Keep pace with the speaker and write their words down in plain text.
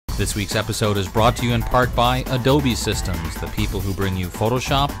This week's episode is brought to you in part by Adobe Systems, the people who bring you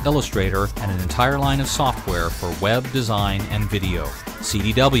Photoshop, Illustrator, and an entire line of software for web design and video.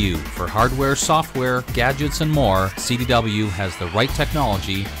 CDW, for hardware, software, gadgets, and more, CDW has the right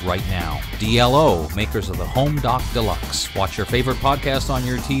technology right now. DLO, makers of the Home Dock Deluxe. Watch your favorite podcast on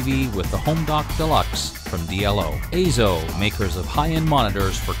your TV with the Home Dock Deluxe from DLO. Azo, makers of high-end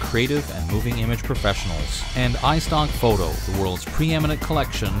monitors for creative and moving image professionals. And iStock Photo, the world's preeminent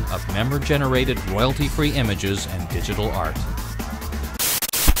collection of member-generated royalty-free images and digital art.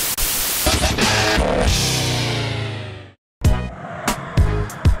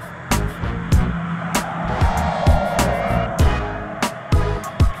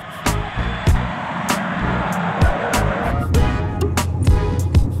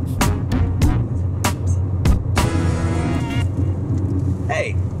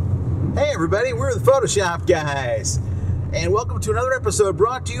 Everybody, we're the Photoshop guys, and welcome to another episode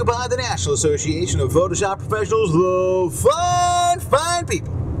brought to you by the National Association of Photoshop Professionals, the fine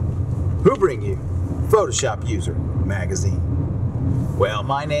people who bring you Photoshop User Magazine. Well,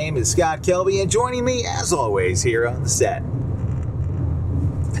 my name is Scott Kelby, and joining me, as always, here on the set,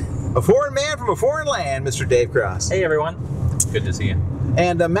 a foreign man from a foreign land, Mr. Dave Cross. Hey everyone, good to see you.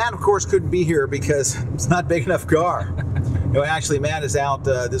 And Matt, of course, couldn't be here because it's not a big enough car. No, actually, Matt is out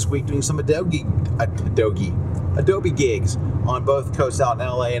this week doing some Adobe gigs on both coasts, out in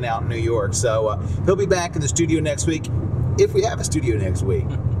LA and out in New York. So he'll be back in the studio next week, if we have a studio next week.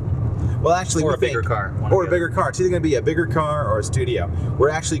 Well, actually, or a bigger car. Or a bigger car. It's either going to be a bigger car or a studio. We're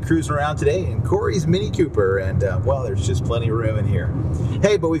actually cruising around today in Corey's Mini Cooper, and well, there's just plenty of room in here.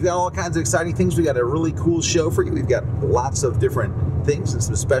 Hey, but we've got all kinds of exciting things. We've got a really cool show for you. We've got lots of different things and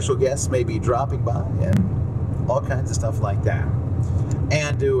some special guests maybe dropping by and all kinds of stuff like that.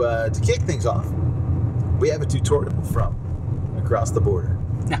 And to kick things off, we have a tutorial from across the border.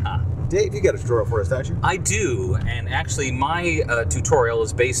 Dave, you got a tutorial for us, don't you? I do, and actually my tutorial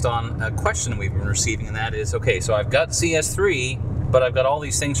is based on a question we've been receiving, and that is, okay, so I've got CS3, but I've got all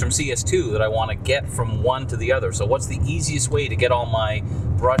these things from CS2 that I want to get from one to the other. So what's the easiest way to get all my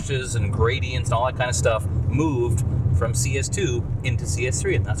brushes and gradients and all that kind of stuff moved from CS2 into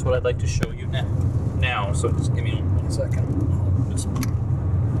CS3? And that's what I'd like to show you now. So just give me 1 second.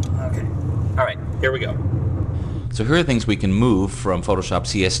 Okay. All right, here we go. So here are things we can move from Photoshop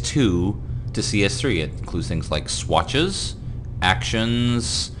CS2 to CS3. It includes things like swatches,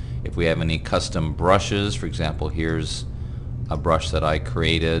 actions, if we have any custom brushes. For example, here's a brush that I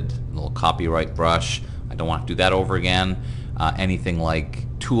created, a little copyright brush. I don't want to do that over again. Anything like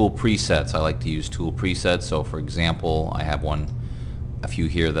tool presets. I like to use tool presets. So for example, I have a few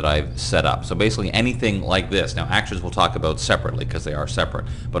here that I've set up. So basically anything like this. Now actions we'll talk about separately because they are separate.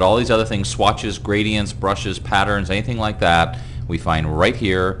 But all these other things, swatches, gradients, brushes, patterns, anything like that, we find right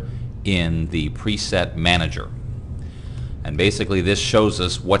here in the preset manager. And basically this shows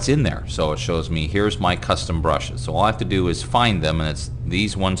us what's in there. So it shows me here's my custom brushes. So all I have to do is find them, and it's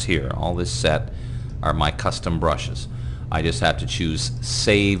these ones here. All this set are my custom brushes. I just have to choose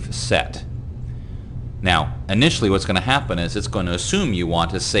Save Set. Now, initially what's going to happen is it's going to assume you want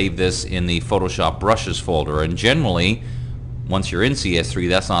to save this in the Photoshop Brushes folder, and generally, once you're in CS3,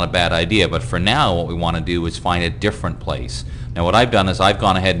 that's not a bad idea, but for now what we want to do is find a different place. Now what I've done is I've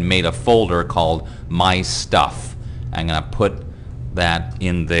gone ahead and made a folder called My Stuff. I'm going to put that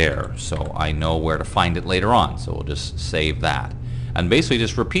in there so I know where to find it later on, so we'll just save that. And basically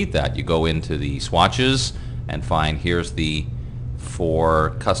just repeat that. You go into the swatches and find here's the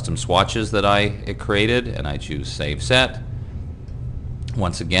 4 custom swatches that I created, and I choose Save Set.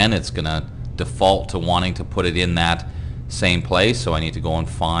 Once again, it's going to default to wanting to put it in that same place, so I need to go and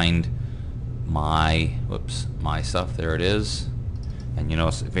find my stuff. There it is. And you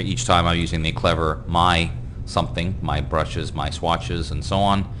notice each time I'm using the clever my something, my brushes, my swatches, and so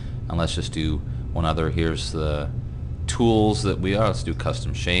on. And let's just do one other. Here's the tools that we are. Let's do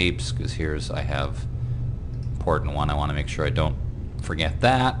custom shapes, because I have important one. I want to make sure I don't forget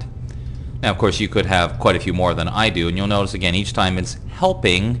that. Now of course you could have quite a few more than I do, and you'll notice again each time it's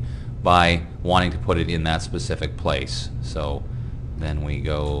helping by wanting to put it in that specific place. So then we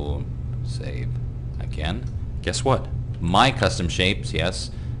go save again. Guess what? My custom shapes,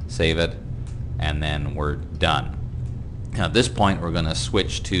 yes, save it, and then we're done. Now at this point we're going to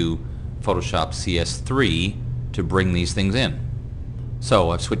switch to Photoshop CS3 to bring these things in.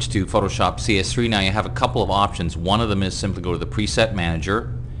 So I've switched to Photoshop CS3. Now you have a couple of options. One of them is simply go to the preset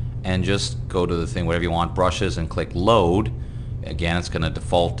manager and just go to the thing, whatever you want, brushes, and click load. Again, it's going to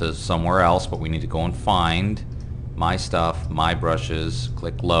default to somewhere else, but we need to go and find my stuff, my brushes,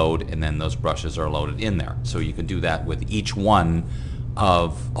 click load, and then those brushes are loaded in there. So you can do that with each one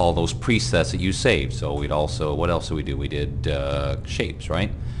of all those presets that you saved. So we'd also, what else did we do? We did shapes,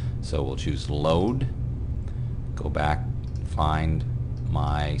 right? So we'll choose load, go back, find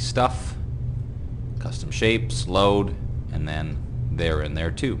my stuff, custom shapes, load, and then they're in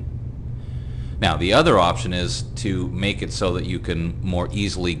there too. Now the other option is to make it so that you can more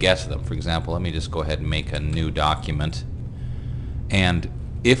easily get to them. For example, let me just go ahead and make a new document, and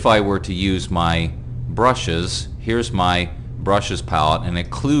if I were to use my brushes, here's my brushes palette, and it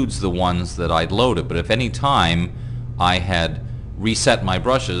includes the ones that I'd loaded. But if any time I had reset my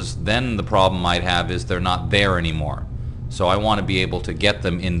brushes, then the problem I'd have is they're not there anymore. So I want to be able to get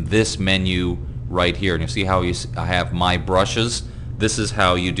them in this menu right here. And you see how I have my brushes? This is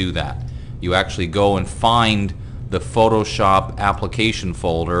how you do that. You actually go and find the Photoshop application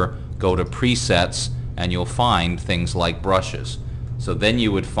folder, go to presets, and you'll find things like brushes. So then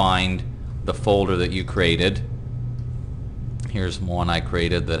you would find the folder that you created. Here's one I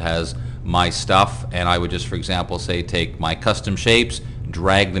created that has my stuff, and I would just, for example, say take my custom shapes,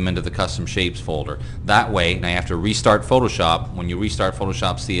 drag them into the custom shapes folder. That way, and I have to restart Photoshop. When you restart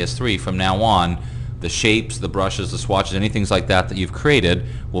Photoshop CS3 from now on, the shapes, the brushes, the swatches, anything like that that you've created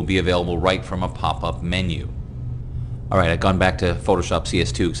will be available right from a pop-up menu. Alright, I've gone back to Photoshop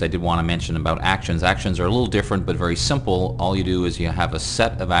CS2 because I did want to mention about actions. Actions are a little different but very simple. All you do is you have a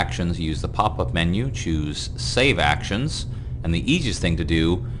set of actions, you use the pop-up menu, choose Save Actions, and the easiest thing to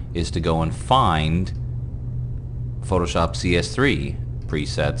do is to go and find Photoshop CS3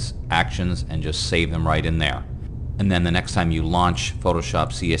 presets, actions, and just save them right in there. And then the next time you launch Photoshop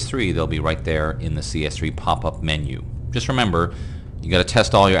CS3, they'll be right there in the CS3 pop-up menu. Just remember, you got to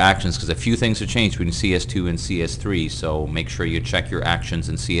test all your actions because a few things have changed between CS2 and CS3, so make sure you check your actions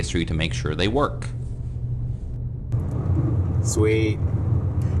in CS3 to make sure they work. Sweet.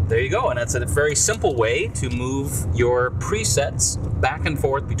 There you go, and that's a very simple way to move your presets back and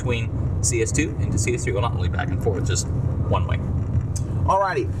forth between CS2 into CS3. Well, not really back and forth, just one way.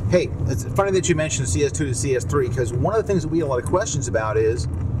 Alrighty. Hey, it's funny that you mentioned CS2 to CS3 because one of the things that we get a lot of questions about is,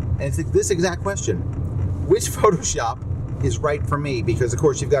 and it's this exact question, which Photoshop is right for me? Because of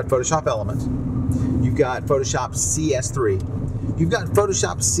course you've got Photoshop Elements, you've got Photoshop CS3, you've got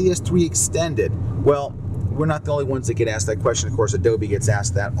Photoshop CS3 Extended. Well, we're not the only ones that get asked that question. Of course, Adobe gets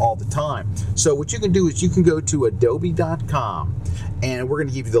asked that all the time. So what you can do is you can go to adobe.com, and we're going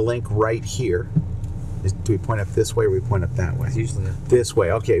to give you the link right here. Do we point up this way or we point up that way? It's usually this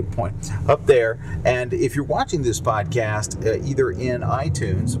way. Okay, point up there. And if you're watching this podcast either in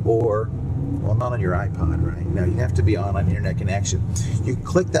iTunes or, well, not on your iPod, right? No, you have to be on an internet connection. You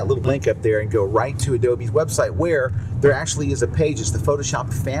click that little link up there and go right to Adobe's website where there actually is a page. It's the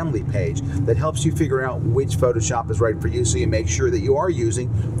Photoshop family page that helps you figure out which Photoshop is right for you so you make sure that you are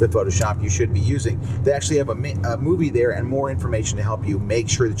using the Photoshop you should be using. They actually have a movie there and more information to help you make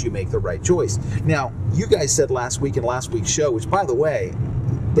sure that you make the right choice. Now, you guys said last week in last week's show, which by the way,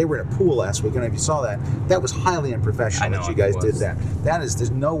 they were in a pool last week. I don't know if you saw that. That was highly unprofessional that you guys did that.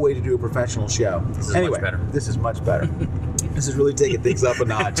 There's no way to do a professional show. This is much better. This is much better. This is really taking things up a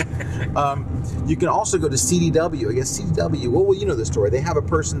notch. You can also go to CDW. I guess CDW, well, you know the story. They have a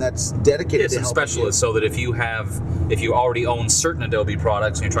person that's dedicated to helping specialists, so that if you already own certain Adobe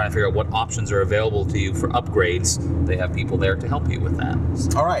products and you're trying to figure out what options are available to you for upgrades, they have people there to help you with that.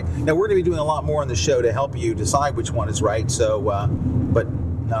 So. All right. Now, we're going to be doing a lot more on the show to help you decide which one is right. So, but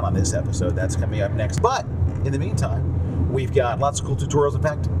not on this episode. That's coming up next. But in the meantime, we've got lots of cool tutorials. In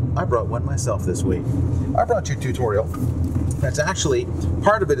fact, I brought one myself this week. I brought you a tutorial. That's actually,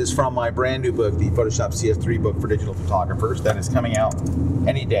 part of it is from my brand new book, the Photoshop CS3 book for digital photographers, that is coming out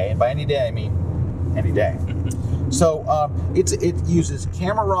any day. And by any day, I mean any day. So it uses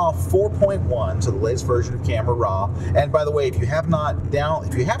Camera Raw 4.1, so the latest version of Camera Raw. And by the way, if you have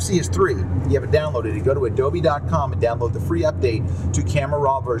CS3, you have it downloaded, you go to adobe.com and download the free update to Camera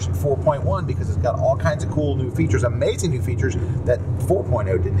Raw version 4.1 because it's got all kinds of cool new features, amazing new features that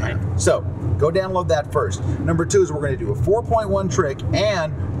 4.0 didn't have. So go download that first. Number two is we're going to do a 4.1 trick,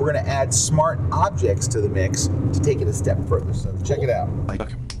 and we're going to add smart objects to the mix to take it a step further. So check it out.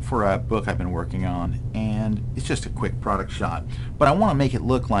 For a book I've been working on, and it's just a quick product shot, but I want to make it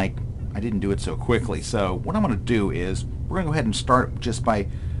look like I didn't do it so quickly. So what I'm going to do is we're going to go ahead and start just by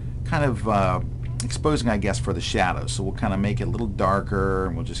kind of exposing, I guess, for the shadows. So we'll kind of make it a little darker,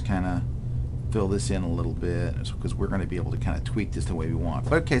 and we'll just kind of fill this in a little bit because we're going to be able to kind of tweak this the way we want.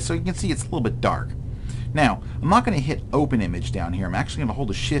 But okay, so you can see it's a little bit dark. Now, I'm not going to hit Open Image down here. I'm actually going to hold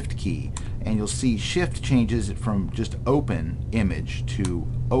the Shift key, and you'll see Shift changes it from just Open Image to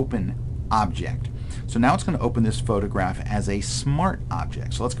Open Object. So now it's going to open this photograph as a smart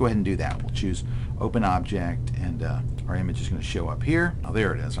object. So let's go ahead and do that. We'll choose Open Object, and our image is going to show up here. Oh,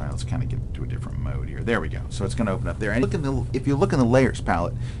 there it is. All right, let's kind of get to a different mode here. There we go. So it's going to open up there. And look in the, if you look in the layers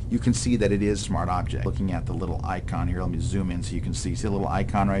palette, you can see that it is Smart Object. Looking at the little icon here, let me zoom in so you can see. See the little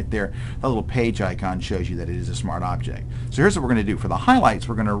icon right there? That little page icon shows you that it is a Smart Object. So here's what we're going to do. For the highlights,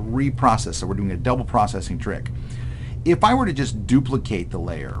 we're going to reprocess. So we're doing a double processing trick. If I were to just duplicate the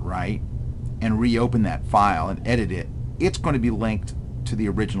layer, right, and reopen that file and edit it, it's going to be linked to the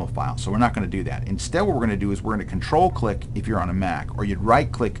original file. So we're not going to do that. Instead, what we're going to do is we're going to control click if you're on a Mac, or you'd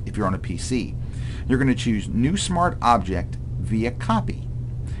right click if you're on a PC. You're going to choose New Smart Object via Copy.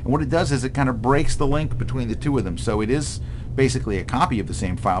 And what it does is it kind of breaks the link between the two of them. So it is basically a copy of the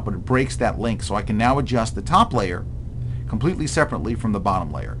same file, but it breaks that link. So I can now adjust the top layer completely separately from the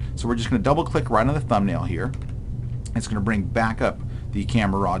bottom layer. So we're just going to double click right on the thumbnail here. It's going to bring back up the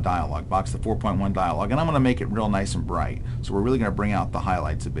Camera Raw dialog box, the 4.1 dialog, and I'm going to make it real nice and bright. So we're really going to bring out the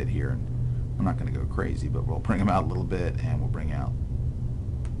highlights a bit here. I'm not going to go crazy, but we'll bring them out a little bit, and we'll bring out,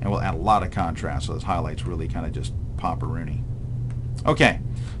 and we'll add a lot of contrast so those highlights really kind of just pop-a-rooney. Okay,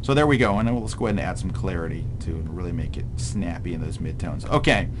 so there we go, and then let's go ahead and add some clarity to really make it snappy in those midtones.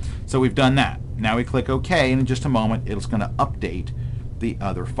 Okay, so we've done that. Now we click OK, and in just a moment it's going to update the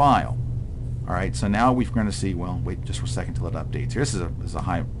other file. Alright, so now we're going to see, well, wait just for a second till it updates. Here, this is a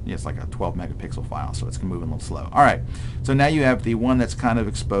high, yeah, it's like a 12 megapixel file, so it's going to move a little slow. Alright, so now you have the one that's kind of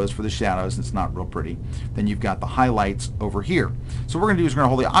exposed for the shadows, and it's not real pretty. Then you've got the highlights over here. So what we're going to do is we're going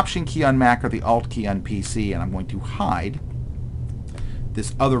to hold the Option key on Mac or the Alt key on PC, and I'm going to hide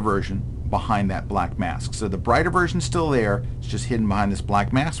this other version behind that black mask. So the brighter version's still there, it's just hidden behind this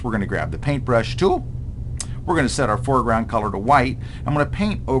black mask. We're going to grab the paintbrush tool. We're going to set our foreground color to white. I'm going to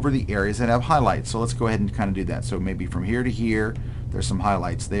paint over the areas that have highlights. So let's go ahead and kind of do that. So maybe from here to here, there's some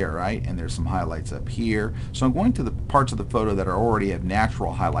highlights there, right? And there's some highlights up here. So I'm going to the parts of the photo that already have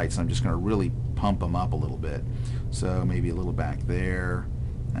natural highlights, and I'm just going to really pump them up a little bit. So maybe a little back there.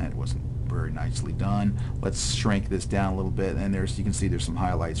 That wasn't very nicely done. Let's shrink this down a little bit, and there's, you can see there's some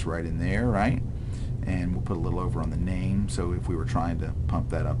highlights right in there, right? And we'll put a little over on the name, so if we were trying to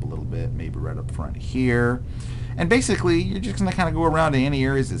pump that up a little bit, maybe right up front here. And basically, you're just going to kind of go around to any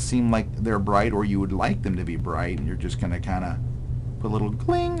areas that seem like they're bright or you would like them to be bright, and you're just going to kind of put a little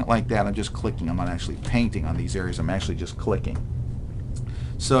gling like that. I'm just clicking. I'm not actually painting on these areas. I'm actually just clicking.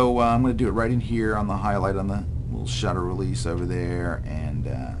 So I'm going to do it right in here on the highlight on the little shutter release over there, and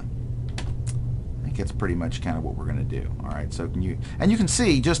I think that's pretty much kind of what we're going to do. All right, so you can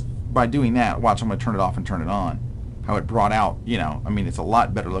see just by doing that, watch, I'm going to turn it off and turn it on, how it brought out, you know, I mean, it's a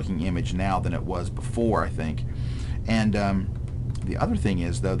lot better looking image now than it was before, I think. And the other thing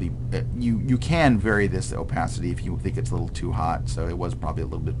is, though, you can vary this opacity if you think it's a little too hot, so it was probably a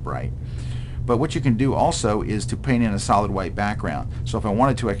little bit bright. But what you can do also is to paint in a solid white background. So if I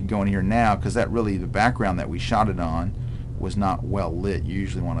wanted to, I could go in here now, because that really, the background that we shot it on was not well lit. You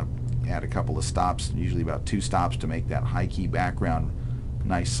usually want to add a couple of stops, usually about 2 stops, to make that high key background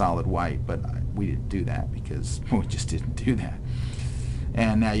nice solid white, but we didn't do that because we just didn't do that.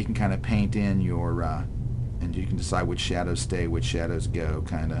 And now you can kind of paint in your and you can decide which shadows stay, which shadows go,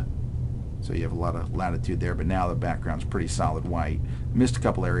 kind of, so you have a lot of latitude there. But now the background's pretty solid white. Missed a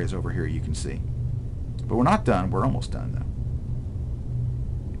couple areas over here, you can see, but we're not done. We're almost done, though.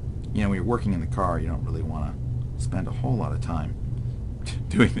 You know, when you're working in the car, you don't really want to spend a whole lot of time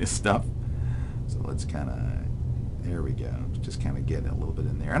doing this stuff. So let's kind of, there we go, just kind of get a little bit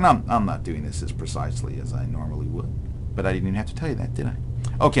in there. And I'm not doing this as precisely as I normally would, but I didn't even have to tell you that, did I?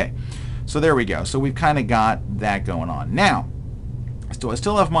 Okay, so there we go. So we've kind of got that going on. Now, I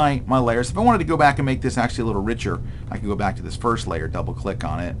still have my layers. If I wanted to go back and make this actually a little richer, I could go back to this first layer, double click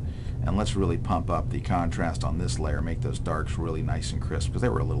on it, and let's really pump up the contrast on this layer, make those darks really nice and crisp, because they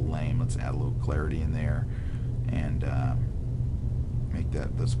were a little lame. Let's add a little clarity in there, and make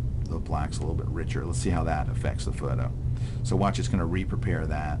the blacks a little bit richer. Let's see how that affects the photo. So watch, it's going to re-prepare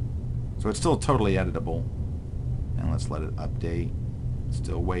that. So it's still totally editable. And let's let it update.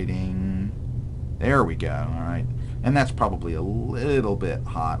 Still waiting. There we go. All right. And that's probably a little bit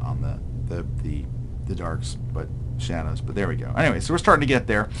hot on the darks, but shadows. But there we go. Anyway, so we're starting to get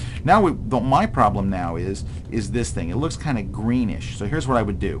there. Now my problem now is this thing. It looks kind of greenish. So here's what I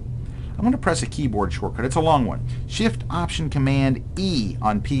would do. I'm going to press a keyboard shortcut. It's a long one. Shift Option Command E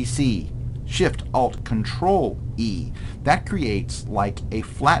on PC. Shift Alt Control E. That creates like a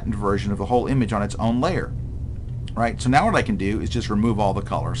flattened version of the whole image on its own layer. Right? So now what I can do is just remove all the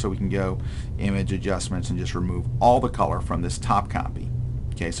color. So we can go Image Adjustments and just remove all the color from this top copy.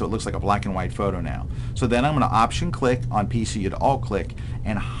 Okay, so it looks like a black and white photo now. So then I'm going to Option click on PC to Alt click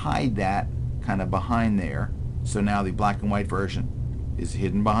and hide that kind of behind there. So now the black and white version is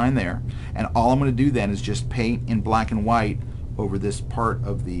hidden behind there. And all I'm going to do then is just paint in black and white over this part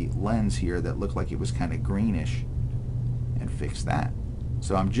of the lens here that looked like it was kind of greenish and fix that.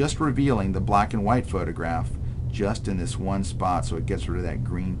 So I'm just revealing the black and white photograph just in this one spot, so it gets rid of that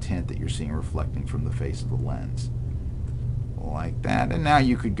green tint that you're seeing reflecting from the face of the lens. Like that. And now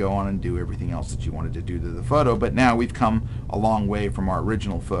you could go on and do everything else that you wanted to do to the photo, but now we've come a long way from our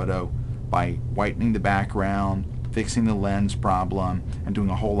original photo by whitening the background, fixing the lens problem, and doing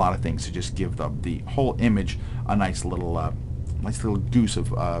a whole lot of things to just give the whole image a nice little goose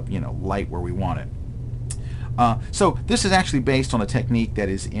of light where we want it. So this is actually based on a technique that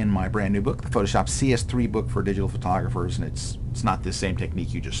is in my brand new book, the Photoshop CS3 book for digital photographers, and it's not the same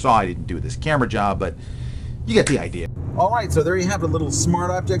technique you just saw. I didn't do this camera job, but you get the idea. All right, so there you have a little smart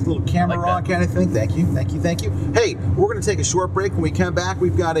object, a little camera on kind of thing. Thank you, thank you, thank you. Hey, we're going to take a short break. When we come back,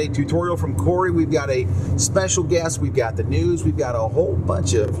 we've got a tutorial from Corey. We've got a special guest. We've got the news. We've got a whole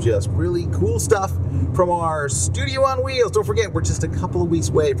bunch of just really cool stuff from our studio on wheels. Don't forget, we're just a couple of weeks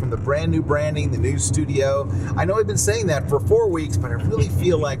away from the brand new branding, the new studio. I know I've been saying that for 4 weeks, but I really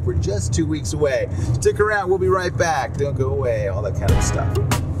feel like we're just 2 weeks away. Stick around. We'll be right back. Don't go away. All that kind of stuff.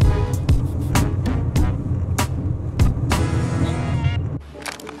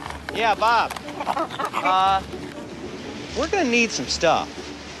 Yeah, Bob. We're gonna need some stuff.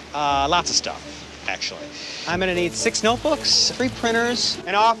 Lots of stuff, actually. I'm gonna need 6 notebooks, 3 printers,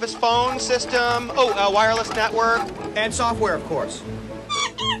 an office phone system, a wireless network, and software, of course.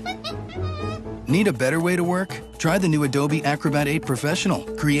 Need a better way to work? Try the new Adobe Acrobat 8 Professional.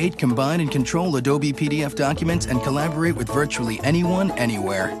 Create, combine, and control Adobe PDF documents and collaborate with virtually anyone,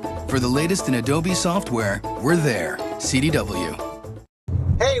 anywhere. For the latest in Adobe software, we're there. CDW.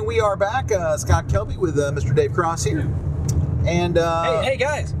 Hey, we are back. Scott Kelby with Mr. Dave Cross here. And hey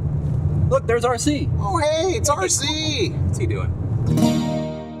guys, look, there's RC. Oh, hey, it's RC. What's he doing?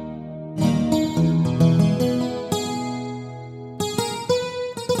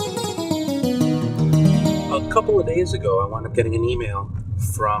 A couple of days ago, I wound up getting an email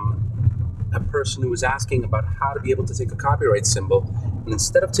from a person who was asking about how to be able to take a copyright symbol, and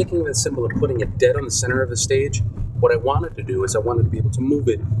instead of taking that symbol and putting it dead on the center of the stage, what I wanted to do is I wanted to be able to move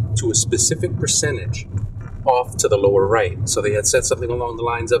it to a specific percentage off to the lower right. So they had said something along the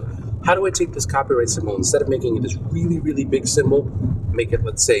lines of, how do I take this copyright symbol, instead of making it this really, really big symbol, make it,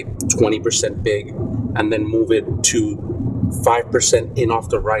 let's say, 20% big, and then move it to 5% in off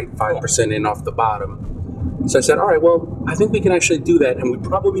the right, 5% in off the bottom. So I said, all right, well, I think we can actually do that, and we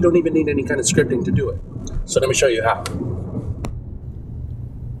probably don't even need any kind of scripting to do it. So let me show you how.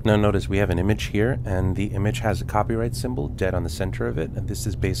 Now notice we have an image here, and the image has a copyright symbol dead on the center of it, and this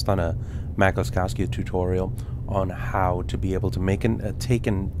is based on a Mac Oskowski tutorial on how to be able to make a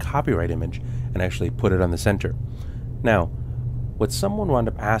taken copyright image and actually put it on the center. Now, what someone wound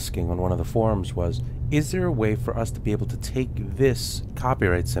up asking on one of the forums was, is there a way for us to be able to take this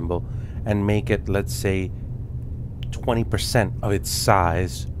copyright symbol and make it, let's say, 20% of its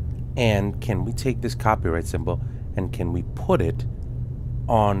size, and can we take this copyright symbol and can we put it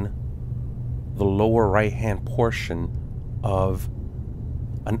on the lower right hand portion of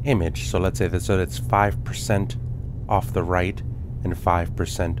an image? So let's say that so it's 5% off the right and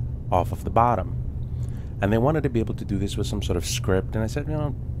 5% off of the bottom. And they wanted to be able to do this with some sort of script, and I said,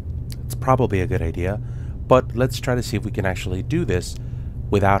 it's probably a good idea, but let's try to see if we can actually do this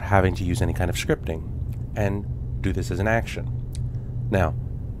without having to use any kind of scripting and do this as an action. Now,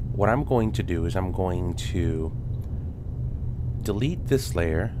 what I'm going to do is I'm going to delete this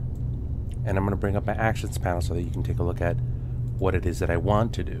layer, and I'm going to bring up my actions panel so that you can take a look at what it is that I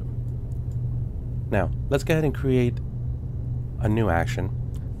want to do. Now, let's go ahead and create a new action,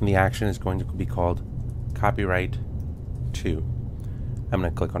 and the action is going to be called Copyright 2. I'm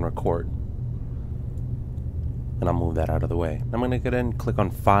going to click on Record, and I'll move that out of the way. I'm going to go ahead and click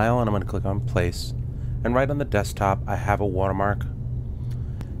on File, and I'm going to click on Place, and right on the desktop I have a watermark.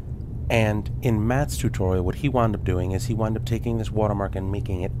 And in Matt's tutorial, what he wound up doing is he wound up taking this watermark and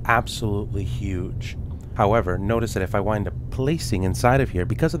making it absolutely huge. However, notice that if I wind up placing inside of here,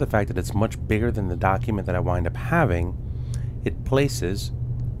 because of the fact that it's much bigger than the document that I wind up having, it places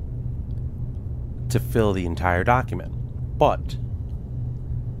to fill the entire document. But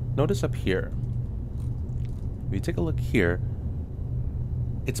notice up here, if you take a look here,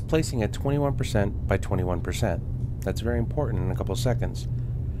 it's placing at 21% by 21%. That's very important in a couple of seconds.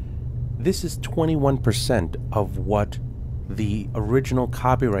 This is 21% of what the original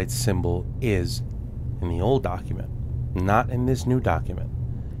copyright symbol is in the old document, not in this new document.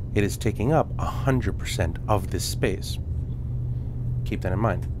 It is taking up 100% of this space. Keep that in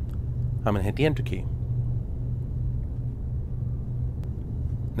mind. I'm going to hit the Enter key.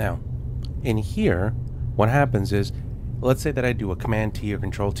 Now, in here, what happens is, let's say that I do a Command T or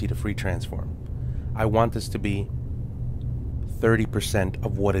Control T to free transform. I want this to be 30%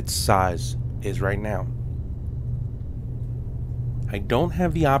 of what its size is right now. I don't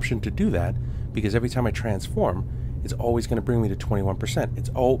have the option to do that because every time I transform, it's always going to bring me to 21%. It's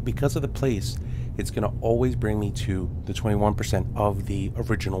all because of the place. It's going to always bring me to the 21% of the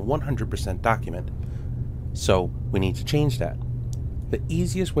original 100% document. So we need to change that. The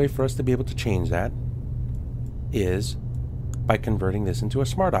easiest way for us to be able to change that is by converting this into a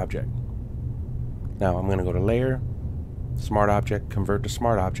smart object. Now I'm going to go to Layer, Smart Object, Convert to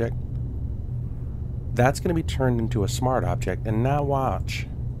Smart Object. That's going to be turned into a smart object. And now watch.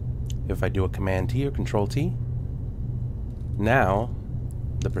 If I do a Command T or Control T, now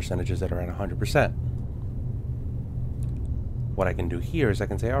the percentages that are at 100%. What I can do here is I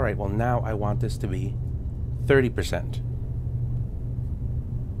can say, all right, well now I want this to be 30%.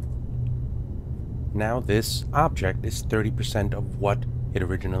 Now this object is 30% of what it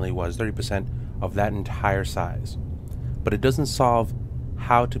originally was, 30% of that entire size. But it doesn't solve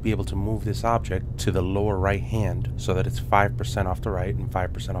how to be able to move this object to the lower right hand so that it's 5% off the right and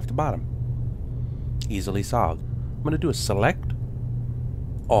 5% off the bottom. Easily solved. I'm going to do a select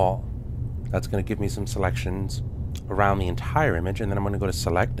all. That's going to give me some selections around the entire image, and then I'm going to go to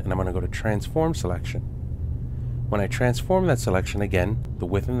select and I'm going to go to transform selection. When I transform that selection, again, the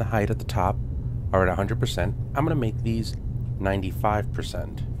width and the height at the top are at 100%. I'm going to make these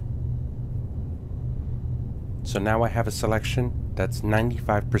 95%. So now I have a selection that's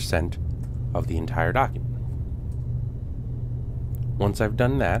 95% of the entire document. Once I've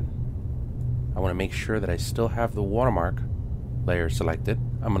done that, I want to make sure that I still have the watermark layer selected.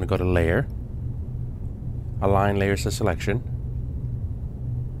 I'm going to go to Layer, Align Layers to Selection,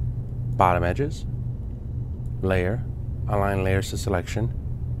 Bottom Edges, Layer, Align Layers to Selection,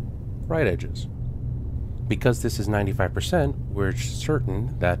 Right Edges. Because this is 95%, we're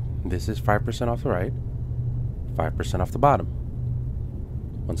certain that this is 5% off the right, 5% off the bottom.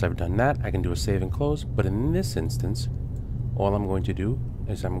 Once I've done that, I can do a save and close, but in this instance, all I'm going to do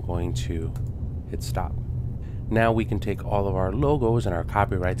is I'm going to hit stop. Now we can take all of our logos and our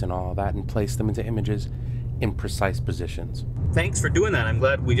copyrights and all of that and place them into images in precise positions. Thanks for doing that. I'm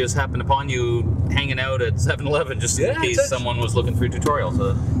glad we just happened upon you hanging out at 7-Eleven just in case someone was looking for a tutorial.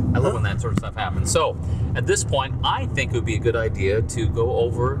 So I love when that sort of stuff happens. So at this point, I think it would be a good idea to go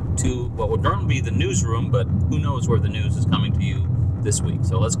over to what would normally be the newsroom, but who knows where the news is coming to you this week.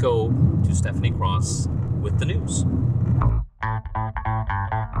 So let's go to Stephanie Cross with the news.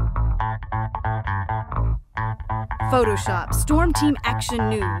 Photoshop Storm Team Action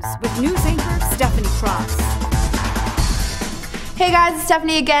News with news anchor Stephanie Cross. Hey guys, it's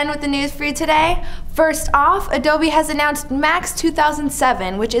Stephanie again with the news for you today. First off, Adobe has announced Max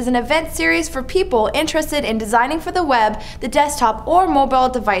 2007, which is an event series for people interested in designing for the web, the desktop, or mobile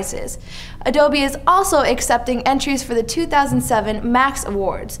devices. Adobe is also accepting entries for the 2007 Max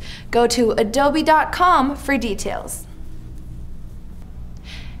Awards. Go to adobe.com for details.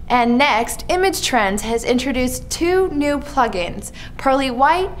 And next, Image Trends has introduced 2 new plugins, Pearly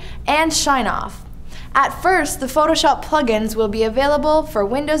White and Shine Off. At first, the Photoshop plugins will be available for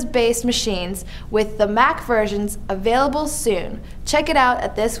Windows-based machines, with the Mac versions available soon. Check it out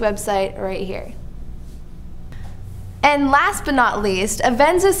at this website right here. And last but not least,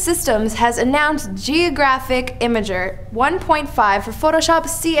 Avenza Systems has announced Geographic Imager 1.5 for Photoshop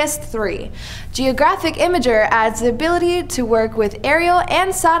CS3. Geographic Imager adds the ability to work with aerial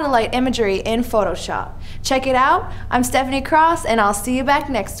and satellite imagery in Photoshop. Check it out. I'm Stephanie Cross, and I'll see you back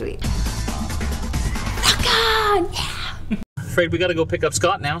next week. Rock on! Yeah! Afraid we got to go pick up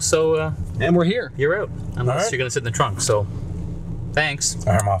Scott now, so... and we're here. You're out, unless you're going to sit in the trunk, so... Thanks.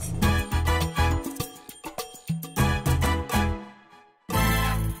 I'm off.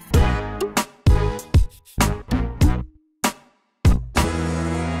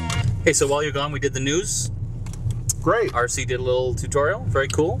 Hey, so while you're gone, we did the news. Great. RC did a little tutorial. Very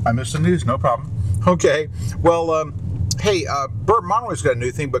cool. I missed the news, no problem. Okay, well, hey, Bert Monroy's got a new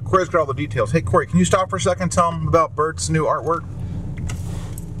thing, but Corey's got all the details. Hey, Corey, can you stop for a second and tell him about Bert's new artwork?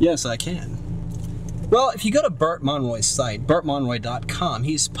 Yes, I can. Well, if you go to Bert Monroy's site, bertmonroy.com,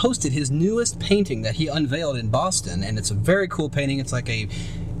 he's posted his newest painting that he unveiled in Boston, and it's a very cool painting. It's like a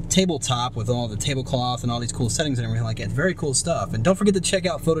tabletop with all the tablecloth and all these cool settings and everything like that. Very cool stuff. And don't forget to check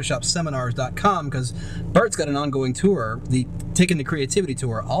out photoshopseminars.com, because Bert's got an ongoing tour, the Taking the Creativity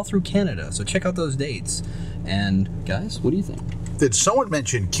Tour, all through Canada. So check out those dates. And guys, what do you think? Did someone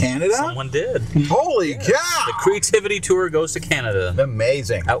mention Canada? Someone did. Holy cow! The Creativity Tour goes to Canada.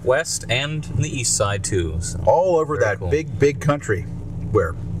 Amazing. Out west and in the east side too. So all over very that cool. big country.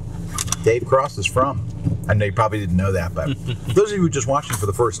 where Dave Cross is from. I know you probably didn't know that, but those of you just watching for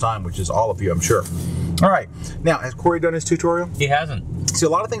the first time, which is all of you, I'm sure. All right, now, has Corey done his tutorial? He hasn't. See, a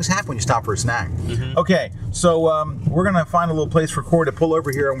lot of things happen when you stop for a snack. Okay, so we're going to find a little place for Corey to pull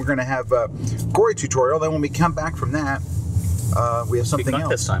over here, and we're going to have Corey tutorial. Then when we come back from that, we have something else.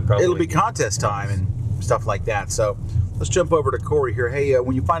 Contest time, probably. It'll be contest time and stuff like that. So let's jump over to Corey here. Hey,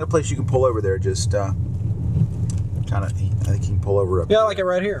 when you find a place you can pull over there, just kind of, I think you can pull over up. Yeah, I like it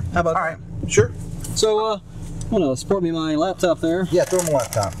right here. How about All right, sure. So, support me my laptop there. Yeah, throw him a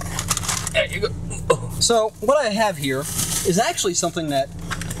laptop. There you go. So, what I have here is actually something that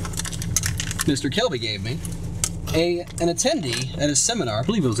Mr. Kelby gave me. An attendee at his seminar, I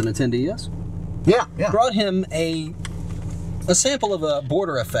believe it was an attendee, yes? Yeah. Brought him a sample of a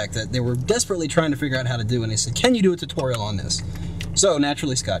border effect that they were desperately trying to figure out how to do, and they said, can you do a tutorial on this? So,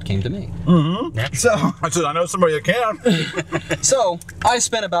 naturally, Scott came to me. So, I said, I know somebody that can. So, I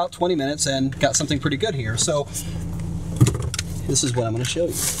spent about 20 minutes and got something pretty good here. So, this is what I'm going to show you.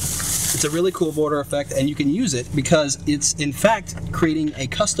 It's a really cool border effect, and you can use it because it's, in fact, creating a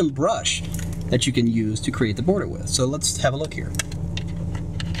custom brush that you can use to create the border with. So, let's have a look here.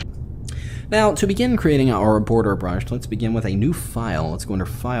 Now, to begin creating our border brush, let's begin with a new file. Let's go under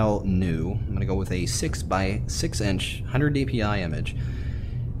File, New. I'm going to go with a 6 by 6 inch 100 dpi image.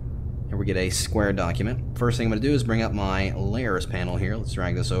 Here we get a square document. First thing I'm going to do is bring up my Layers panel here. Let's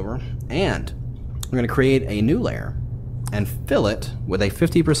drag this over. And we're going to create a new layer and fill it with a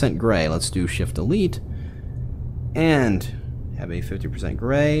 50% gray. Let's do Shift-Delete and have a 50%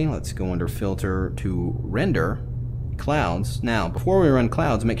 gray. Let's go under Filter to Render Clouds. Now, before we run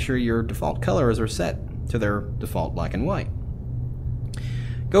clouds, make sure your default colors are set to their default black and white.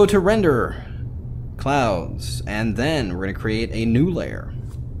 Go to Render Clouds, and then we're going to create a new layer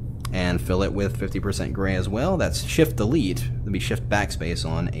and fill it with 50% gray as well. That's Shift-Delete. That'll be Shift Backspace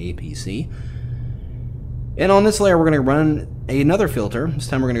on a PC. And on this layer, we're going to run another filter. This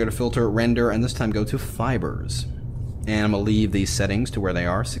time we're going to go to Filter, Render, and this time go to Fibers. And I'm going to leave these settings to where they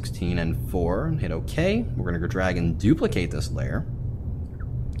are, 16 and 4, and hit OK. We're going to go drag and duplicate this layer.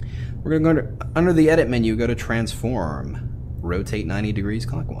 We're going to go under the Edit menu, go to Transform, rotate 90 degrees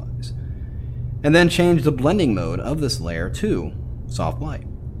clockwise. And then change the blending mode of this layer to Soft Light.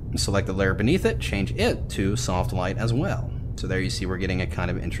 Select the layer beneath it, change it to Soft Light as well. So there you see we're getting a kind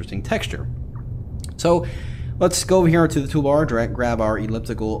of interesting texture. So let's go over here to the toolbar, grab our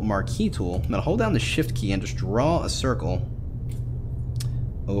elliptical marquee tool. I'm going to hold down the Shift key and just draw a circle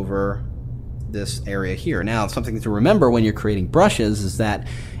over this area here. Now, something to remember when you're creating brushes is that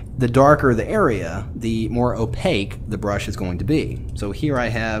the darker the area, the more opaque the brush is going to be. So here I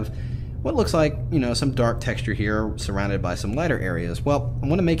have what looks like, some dark texture here surrounded by some lighter areas. Well, I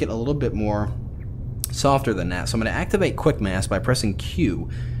want to make it a little bit more softer than that. So I'm going to activate Quick Mask by pressing Q.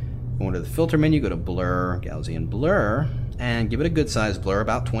 Go into the filter menu, go to Blur, Gaussian Blur, and give it a good size blur,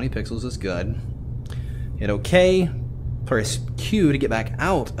 about 20 pixels is good. Hit OK, press Q to get back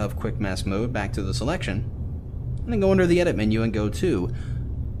out of Quick Mask mode, back to the selection, and then go under the Edit menu and go to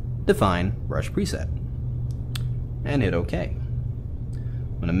Define Brush Preset, and hit OK.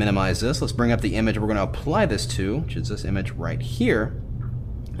 I'm going to minimize this. Let's bring up the image we're going to apply this to, which is this image right here.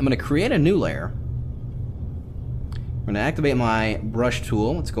 I'm going to create a new layer. I'm going to activate my brush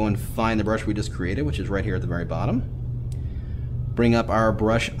tool. Let's go and find the brush we just created, which is right here at the very bottom. Bring up our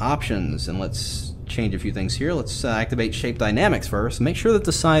brush options, and let's change a few things here. Let's activate Shape Dynamics first. Make sure that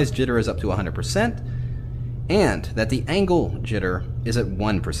the size jitter is up to 100%, and that the angle jitter is at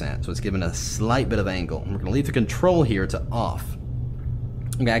 1%, so it's given a slight bit of angle. And we're going to leave the control here to off.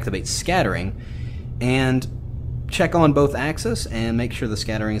 I'm going to activate Scattering, and check on both axes and make sure the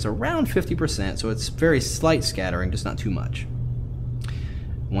scattering is around 50%, so it's very slight scattering, just not too much.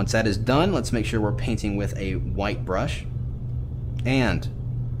 Once that is done, let's make sure we're painting with a white brush. And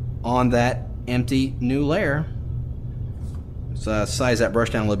on that empty new layer, let's size that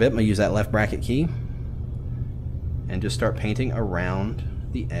brush down a little bit. I'm going to use that left bracket key and just start painting around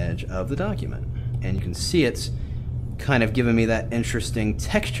the edge of the document. And you can see it's kind of giving me that interesting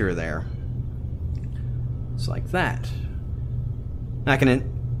texture there. Just like that. Now I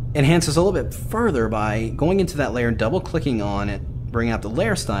can enhance this a little bit further by going into that layer, double clicking on it, bring out the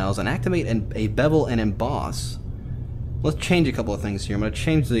layer styles, and activate a bevel and emboss. Let's change a couple of things here. I'm going to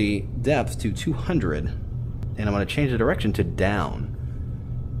change the depth to 200, and I'm going to change the direction to down.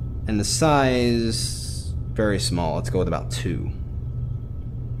 And the size, very small. Let's go with about 2.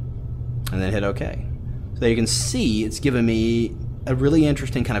 And then hit OK. So there you can see it's giving me a really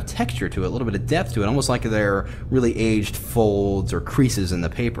interesting kind of texture to it, a little bit of depth to it, almost like they're really aged folds or creases in the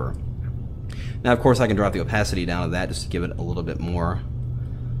paper. Now, of course, I can drop the opacity down to that just to give it a little bit more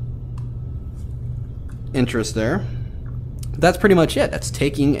interest there. That's pretty much it. That's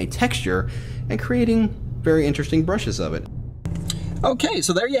taking a texture and creating very interesting brushes of it. Okay,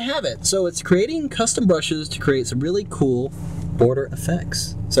 so there you have it. So it's creating custom brushes to create some really cool border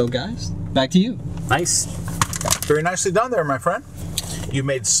effects. So guys, back to you. Nice. Very nicely done there, my friend. You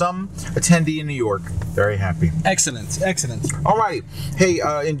made some attendee in New York very happy. Excellent, excellent. All right. Hey,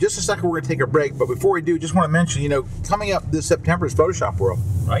 in just a second, we're going to take a break. But before we do, just want to mention, you know, coming up this September is Photoshop World.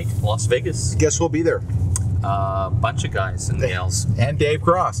 Right, Las Vegas. Guess who'll be there? Bunch of guys and gals. And Dave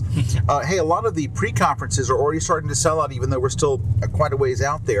Cross. Hey, a lot of the pre-conferences are already starting to sell out, even though we're still quite a ways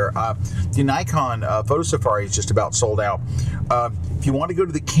out there. The Nikon Photo Safari is just about sold out. If you want to go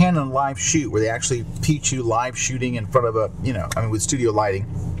to the Canon live shoot, where they actually teach you live shooting in front of a, you know, I mean, with studio lighting,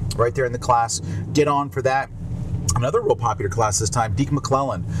 right there in the class, get on for that. Another real popular class this time, Deke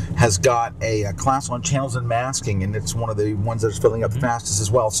McClellan has got a class on channels and masking, and it's one of the ones that's filling up the fastest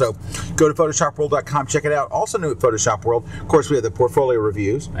as well. So go to photoshopworld.com, check it out. Also new at Photoshop World, of course, we have the portfolio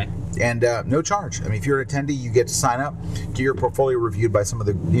reviews, right? And no charge. I mean, if you're an attendee, you get to sign up, get your portfolio reviewed by some of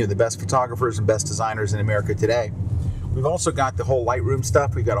the, you know, the best photographers and best designers in America today. We've also got the whole Lightroom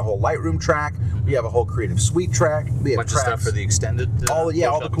stuff. We've got a whole Lightroom track. We have a whole Creative Suite track. We have bunch of stuff for the extended. All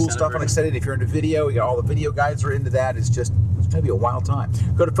the cool stuff on extended. If you're into video, we got all the video guides are into that. It's going to be a wild time.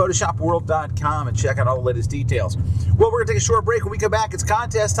 Go to photoshopworld.com and check out all the latest details. Well, we're going to take a short break. When we come back, it's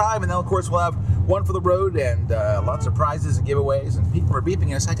contest time, and then of course we'll have one for the road and lots of prizes and giveaways. And people are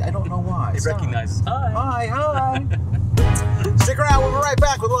beeping us. I don't know why. They recognize us. Hi. Hi. Stick around. We'll be right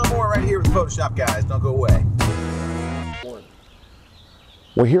back with a lot more right here with the Photoshop guys. Don't go away.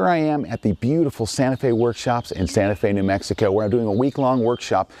 Well, here I am at the beautiful Santa Fe workshops in Santa Fe, New Mexico, where I'm doing a week-long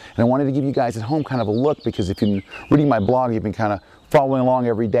workshop, and I wanted to give you guys at home kind of a look, because if you've been reading my blog, you've been kind of following along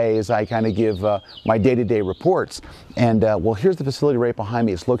every day as I kind of give my day-to-day reports. And well, here's the facility right behind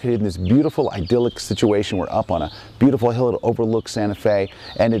me. It's located in this beautiful, idyllic situation. We're up on a beautiful hill that overlooks Santa Fe,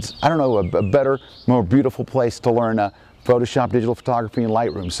 and it's, I don't know, a better, more beautiful place to learn Photoshop, digital photography, and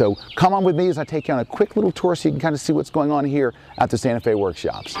Lightroom. So come on with me as I take you on a quick little tour so you can kind of see what's going on here at the Santa Fe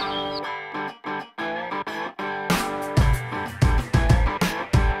workshops.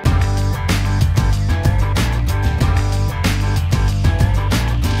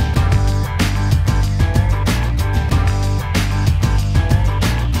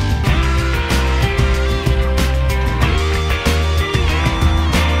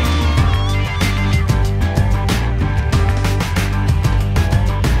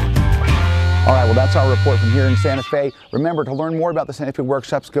 That's our report from here in Santa Fe. Remember, to learn more about the Santa Fe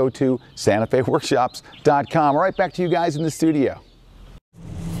workshops, go to santafeworkshops.com. All right, back to you guys in the studio.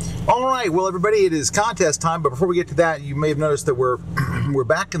 All right, well, everybody, it is contest time, but before we get to that, you may have noticed that we're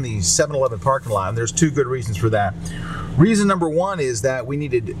back in the 7-Eleven parking lot, and there's two good reasons for that. Reason number one is that we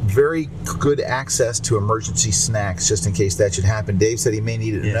needed very good access to emergency snacks, just in case that should happen. Dave said he may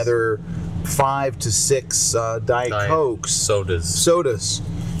need another 5 to 6 Diet Cokes. Sodas.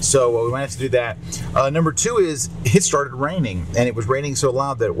 So we might have to do that. Number two is it started raining, and it was raining so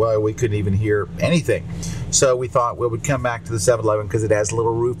loud that, well, we couldn't even hear anything. So we thought, well, we'd come back to the 7-Eleven because it has a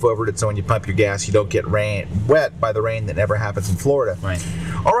little roof over it, so when you pump your gas, you don't get wet by the rain that never happens in Florida. Right.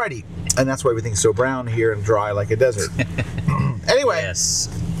 Alrighty, and that's why everything's so brown here and dry like a desert. Anyway. Yes.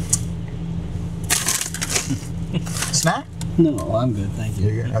 Snack? No, I'm good, thank you.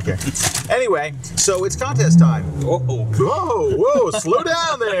 You're good? Okay. Anyway, so it's contest time. Whoa, slow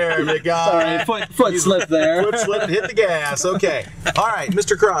down there, big guy. Sorry, foot slipped there. Foot slipped, hit the gas. Okay. All right,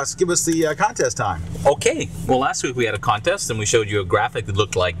 Mr. Cross, give us the contest time. Okay. Well, last week we had a contest, and we showed you a graphic that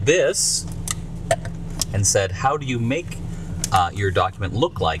looked like this and said, how do you make your document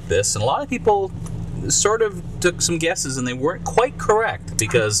look like this? And a lot of people sort of took some guesses, and they weren't quite correct,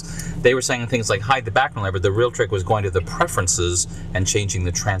 because they were saying things like hide the background layer, but the real trick was going to the preferences and changing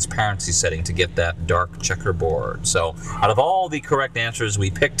the transparency setting to get that dark checkerboard. So out of all the correct answers,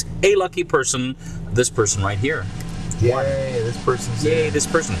 we picked a lucky person, this person right here. Yay, this person's Yay, this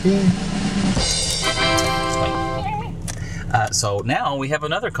person. So now we have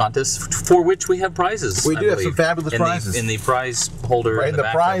another contest for which we have prizes. We do have some fabulous prizes. In the prize holder. Right, in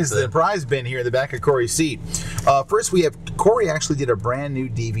the prize bin here in the back of Corey's seat. First, we have Corey actually did a brand new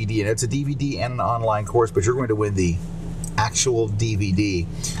DVD, and it's a DVD and an online course, but you're going to win the actual DVD.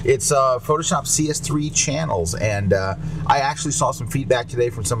 It's Photoshop CS3 channels, and I actually saw some feedback today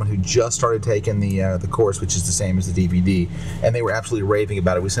from someone who just started taking the course, which is the same as the DVD, and they were absolutely raving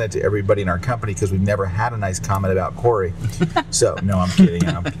about it. We sent it to everybody in our company because we've never had a nice comment about Corey. So, no, I'm kidding.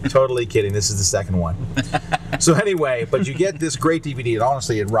 I'm totally kidding. This is the second one. So anyway, but you get this great DVD, and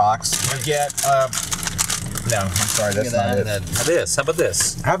honestly, it rocks. You get No, I'm sorry, that's not it. How about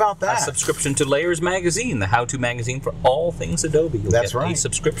this? How about A that? subscription to Layers Magazine, the how-to magazine for all things Adobe. You'll That's get right. a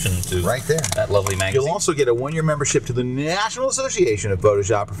subscription to Right there. that lovely magazine. You'll also get a one-year membership to the National Association of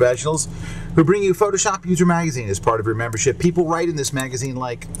Photoshop Professionals, who bring you Photoshop User Magazine as part of your membership. People write in this magazine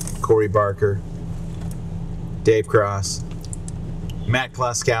like Corey Barker, Dave Cross, Matt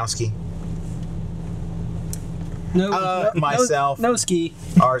Klaskowski, myself, no ski.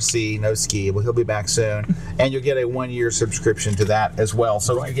 RC, no ski. Well, he'll be back soon. And you'll get a one-year subscription to that as well.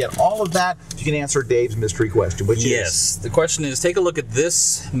 So you get all of that. You can answer Dave's mystery question, which Yes. The question is, take a look at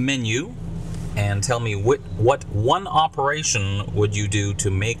this menu and tell me what one operation would you do to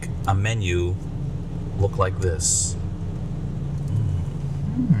make a menu look like this?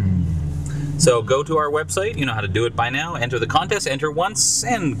 So go to our website. You know how to do it by now. Enter the contest. Enter once,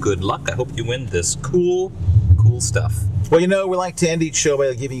 and good luck. I hope you win this cool stuff. Well, you know, we like to end each show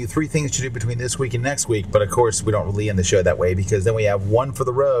by giving you 3 things to do between this week and next week, but of course we don't really end the show that way, because then we have one for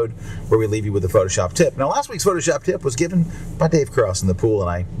the road where we leave you with a Photoshop tip. Now, last week's Photoshop tip was given by Dave Cross in the pool, and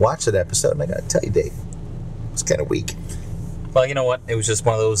I watched that episode, and I gotta tell you, Dave, it was kind of weak. Well, you know what? It was just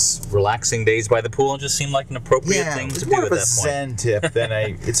one of those relaxing days by the pool, and just seemed like an appropriate thing to do more at of a that Zen tip than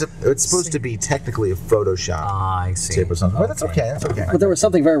a. It's supposed to be technically a Photoshop I see. tip or something. But that's okay. That's okay. But there was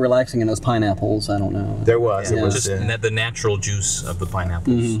something very relaxing in those pineapples. I don't know. There was. Yeah, It was just the natural juice of the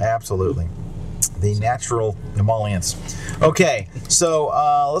pineapples. Mm-hmm. Absolutely. The natural emollients. Okay, so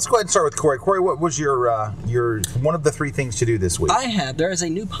let's go ahead and start with Corey. Corey, what was your one of the 3 things to do this week? There is a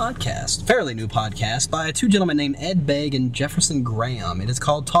new podcast, fairly new podcast, by 2 gentlemen named Ed Begg and Jefferson Graham. It is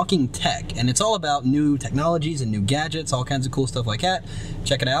called Talking Tech, and it's all about new technologies and new gadgets, all kinds of cool stuff like that.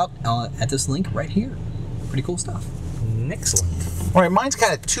 Check it out at this link right here. Pretty cool stuff. Excellent. All right, mine's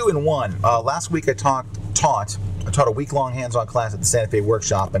kind of 2 in 1. Last week I taught a week-long hands-on class at the Santa Fe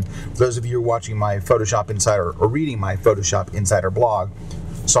workshop, and for those of you who are watching my Photoshop Insider or reading my Photoshop Insider blog,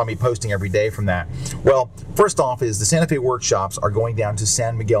 saw me posting every day from that. Well, first off is the Santa Fe workshops are going down to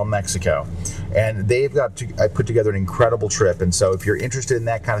San Miguel, Mexico, and they've I put together an incredible trip. And so if you're interested in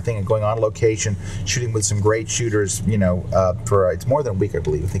that kind of thing and going on location, shooting with some great shooters, you know, for it's more than a week, I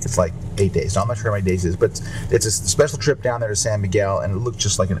believe. I think it's like 8 days. So I'm not sure how many days it is, but it's a special trip down there to San Miguel, and it looked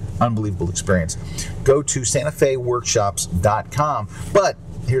just like an unbelievable experience. Go to SantaFeWorkshops.com. But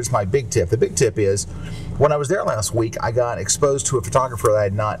here's my big tip. The big tip is, when I was there last week, I got exposed to a photographer that I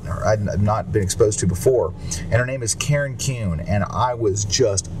had not been exposed to before, and her name is Karen Kuhn, and I was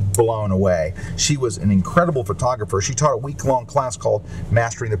just blown away. She was an incredible photographer. She taught a week-long class called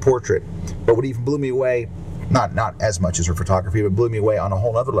Mastering the Portrait, but what even blew me away, not as much as her photography, but blew me away on a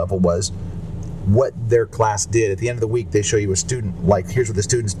whole other level, was what their class did. At the end of the week, they show you a student, like, here's what the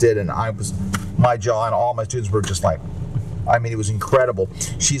students did, and my jaw and all my students were just like, I mean, it was incredible.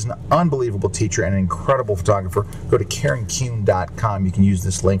 She's an unbelievable teacher and an incredible photographer. Go to KarenKuhn.com. You can use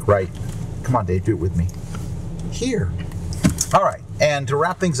this link right. Come on, Dave, do it with me. Here. All right. And to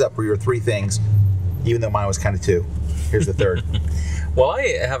wrap things up for your 3 things, even though mine was kind of 2, here's the 3rd. Well, I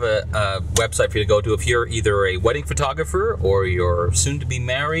have a website for you to go to if you're either a wedding photographer or you're soon to be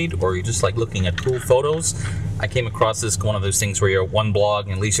married or you're just like looking at cool photos. I came across this, one of those things where you're one blog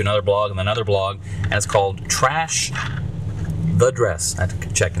and leads to another blog and another blog, and it's called Trash the Dress. I have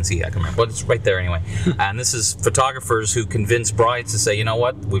to check and see. I can remember, but it's right there anyway. And this is photographers who convince brides to say, you know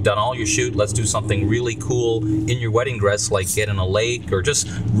what, we've done all your shoot, let's do something really cool in your wedding dress, like get in a lake or just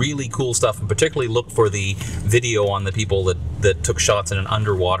really cool stuff. And particularly look for the video on the people that took shots in an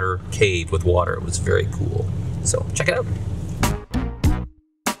underwater cave with water. It was very cool. So check it out.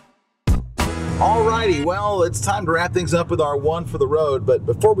 Alrighty, well, it's time to wrap things up with our one for the road, but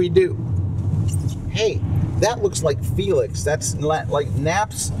before we do, hey, that looks like Felix. That's like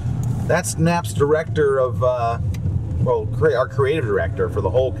Nap's. That's Nap's director of, our creative director for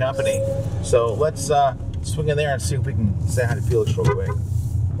the whole company. So let's swing in there and see if we can say hi to Felix real quick.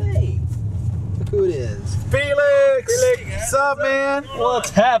 Hey, look who it is. Felix! What's up, man?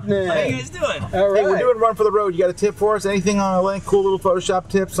 What's happening? How you guys doing? All right. Hey, we're doing Run for the Road. You got a tip for us? Anything on a cool little Photoshop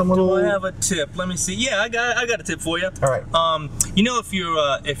tip? Do I have a tip? Let me see. Yeah, I got a tip for you. All right. You know, if your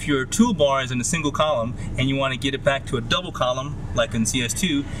toolbar is in a single column and you want to get it back to a double column, like in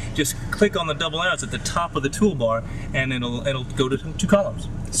CS2, just click on the double arrows at the top of the toolbar, and it'll go to 2 columns.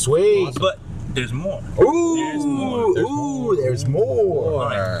 Sweet. Awesome. But there's more. Ooh, there's more. All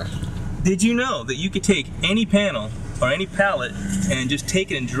right. Did you know that you could take any panel or any palette and just take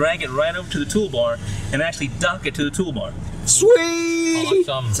it and drag it right over to the toolbar and actually dock it to the toolbar? Sweet!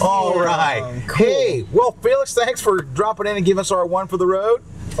 Awesome. All right. Cool. Hey, well, Felix, thanks for dropping in and giving us our one for the road.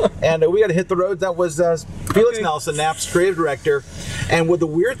 And we got to hit the road. That was Felix Nelson, NAP's creative director. And what the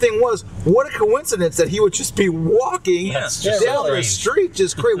weird thing was, what a coincidence that he would just be walking down the street.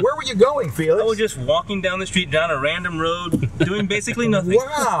 Just crazy. Where were you going, Felix? I was just walking down the street, down a random road, doing basically nothing.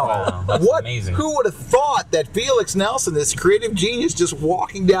 Wow. That's amazing. Who would have thought that Felix Nelson, this creative genius, just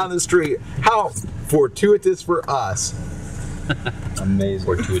walking down the street? How fortuitous for us. Amazing.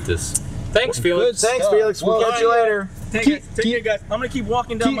 Fortuitous. Thanks, Felix. Thanks, Felix. We'll catch you later. Take care, guys. I'm going to keep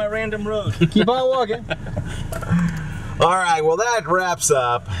walking down my random road. Keep on walking. All right, well, that wraps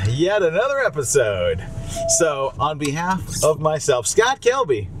up yet another episode. So, on behalf of myself, Scott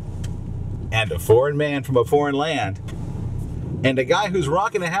Kelby, and a foreign man from a foreign land, and a guy who's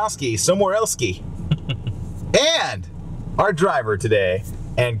rocking a house key somewhere else ski, and our driver today,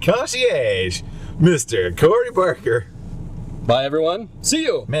 and concierge, Mr. Corey Barker. Bye, everyone. See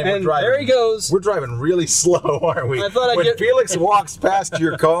you. Man, and there he goes. We're driving really slow, aren't we? I thought when Felix walks past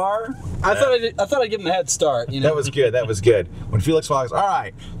your car, I thought I'd give him a head start. You know? That was good. That was good. When Felix walks, all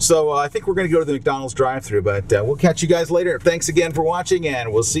right. So I think we're going to go to the McDonald's drive-thru, but we'll catch you guys later. Thanks again for watching,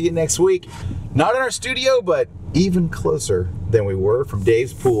 and we'll see you next week. Not in our studio, but even closer than we were from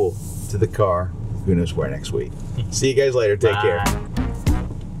Dave's pool to the car. Who knows where next week? See you guys later. Take care.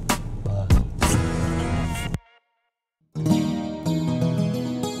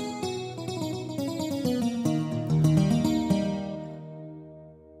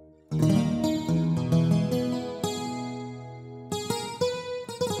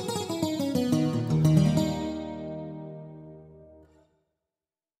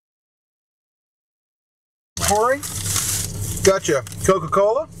 Corey, gotcha.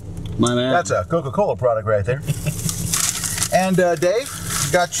 Coca-Cola. My man. That's a Coca-Cola product right there. And Dave,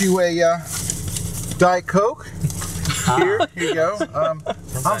 got you a Diet Coke. Here you go.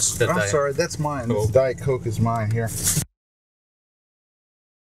 I'm sorry, that's mine. Diet Coke is mine here.